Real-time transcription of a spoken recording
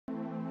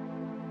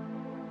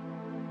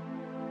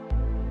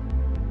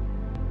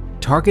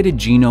targeted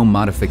genome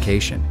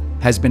modification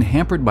has been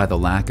hampered by the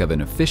lack of an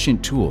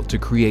efficient tool to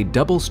create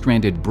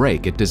double-stranded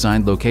break at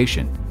designed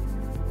location.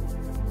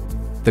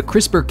 The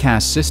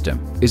CRISPR-Cas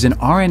system is an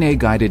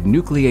RNA-guided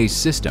nuclease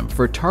system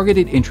for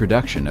targeted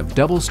introduction of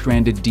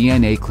double-stranded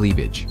DNA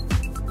cleavage.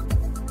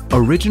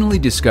 Originally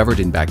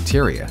discovered in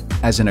bacteria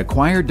as an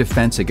acquired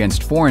defense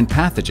against foreign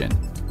pathogen,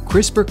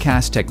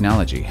 CRISPR-Cas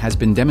technology has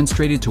been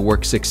demonstrated to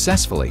work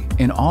successfully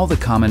in all the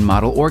common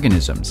model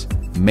organisms,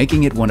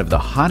 making it one of the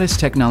hottest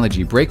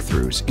technology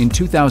breakthroughs in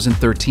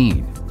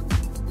 2013.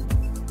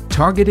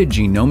 Targeted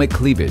genomic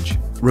cleavage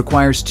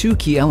requires two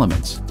key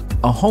elements: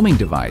 a homing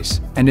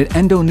device and an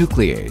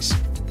endonuclease.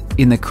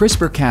 In the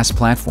CRISPR-Cas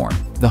platform,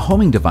 the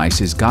homing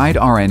device is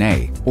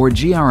gRNA or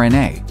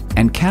gRNA,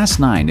 and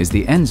Cas9 is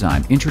the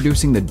enzyme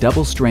introducing the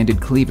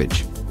double-stranded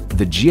cleavage.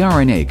 The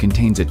gRNA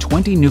contains a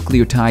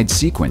 20-nucleotide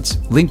sequence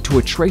linked to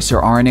a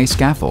tracrRNA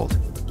scaffold.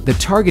 The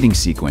targeting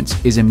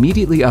sequence is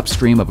immediately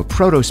upstream of a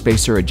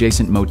Protospacer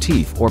Adjacent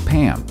Motif or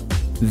PAM.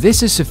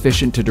 This is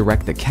sufficient to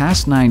direct the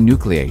Cas9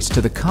 nuclease to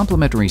the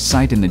complementary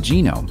site in the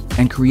genome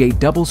and create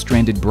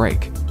double-stranded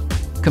break.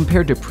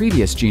 Compared to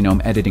previous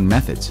genome editing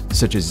methods,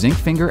 such as zinc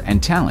finger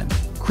and TALEN,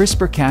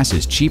 CRISPR-Cas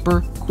is cheaper,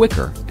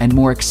 quicker, and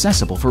more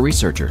accessible for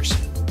researchers.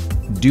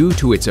 Due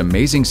to its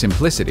amazing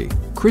simplicity,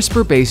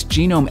 CRISPR-based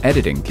genome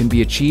editing can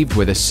be achieved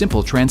with a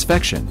simple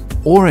transfection.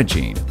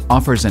 OriGene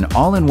offers an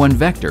all-in-one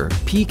vector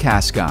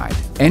pCas guide,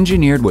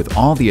 engineered with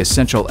all the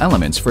essential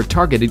elements for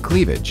targeted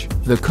cleavage.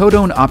 The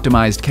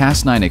codon-optimized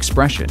Cas9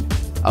 expression,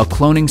 a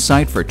cloning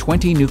site for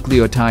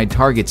 20-nucleotide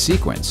target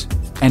sequence,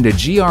 and a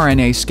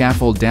gRNA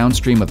scaffold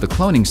downstream of the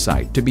cloning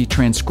site to be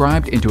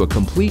transcribed into a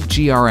complete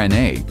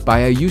gRNA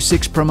by a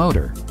U6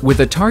 promoter. With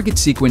a target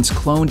sequence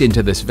cloned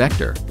into this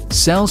vector,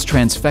 cells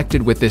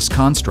transfected with this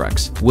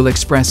constructs will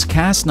express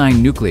Cas9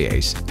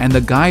 nuclease and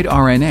the guide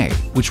RNA,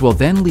 which will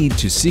then lead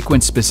to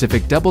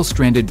sequence-specific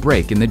double-stranded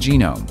break in the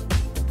genome.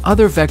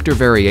 Other vector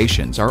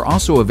variations are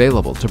also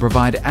available to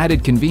provide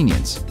added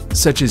convenience,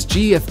 such as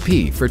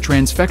GFP for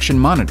transfection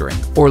monitoring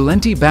or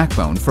lenti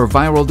backbone for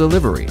viral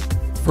delivery.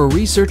 For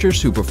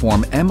researchers who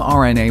perform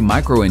mRNA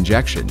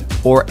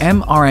microinjection or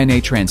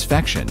mRNA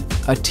transfection,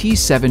 a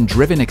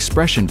T7-driven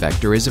expression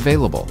vector is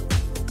available.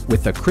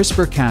 With the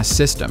CRISPR-Cas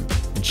system,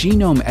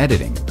 genome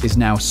editing is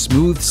now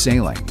smooth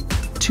sailing.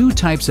 Two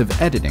types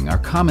of editing are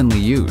commonly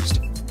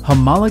used.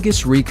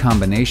 Homologous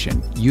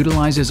recombination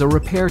utilizes a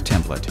repair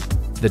template.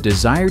 The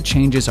desired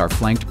changes are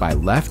flanked by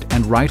left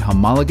and right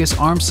homologous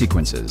arm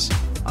sequences.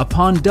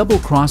 Upon double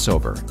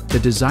crossover, the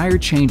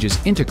desired change is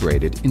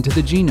integrated into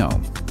the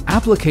genome.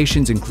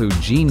 Applications include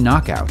gene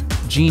knockout,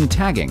 gene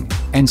tagging,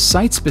 and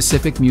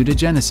site-specific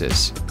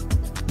mutagenesis.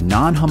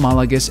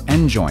 Non-homologous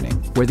end joining,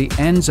 where the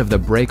ends of the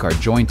break are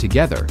joined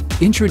together,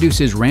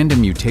 introduces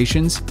random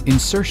mutations,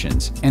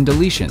 insertions, and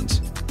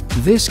deletions.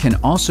 This can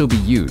also be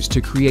used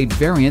to create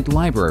variant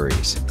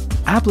libraries.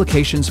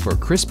 Applications for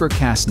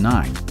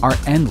CRISPR-Cas9 are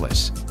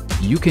endless.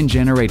 You can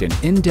generate an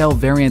indel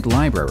variant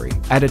library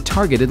at a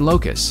targeted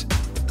locus.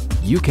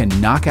 You can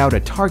knock out a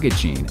target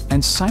gene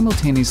and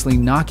simultaneously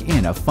knock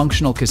in a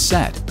functional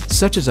cassette,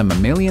 such as a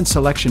mammalian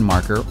selection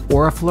marker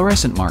or a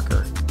fluorescent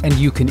marker, and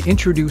you can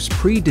introduce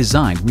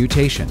pre-designed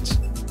mutations.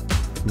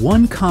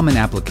 One common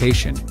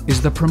application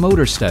is the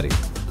promoter study.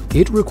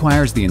 It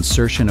requires the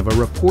insertion of a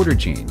reporter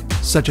gene,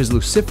 such as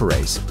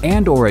luciferase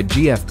and/or a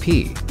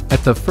GFP,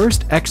 at the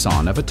first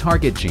exon of a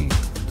target gene.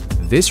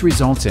 This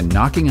results in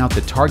knocking out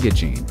the target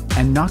gene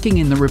and knocking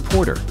in the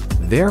reporter,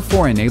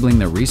 therefore enabling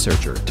the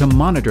researcher to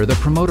monitor the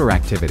promoter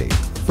activity.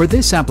 For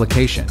this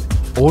application,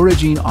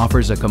 OriGene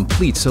offers a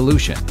complete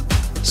solution.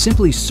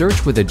 Simply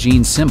search with a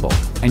gene symbol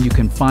and you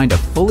can find a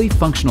fully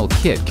functional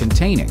kit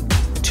containing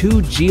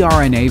 2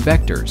 gRNA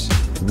vectors,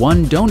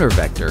 1 donor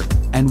vector,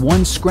 and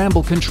 1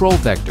 scramble control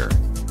vector.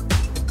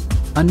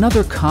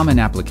 Another common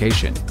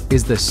application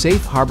is the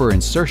safe harbor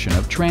insertion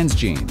of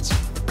transgenes.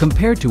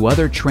 Compared to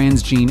other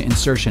transgene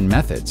insertion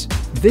methods,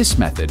 this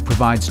method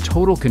provides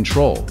total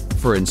control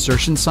for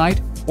insertion site,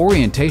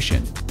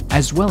 orientation,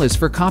 as well as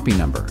for copy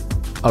number.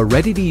 A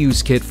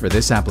ready-to-use kit for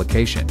this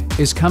application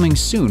is coming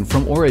soon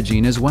from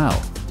OriGene as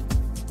well.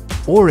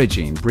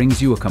 OriGene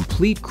brings you a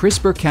complete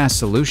CRISPR-Cas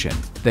solution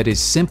that is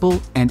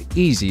simple and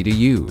easy to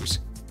use.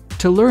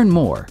 To learn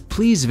more,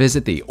 please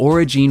visit the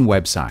OriGene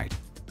website.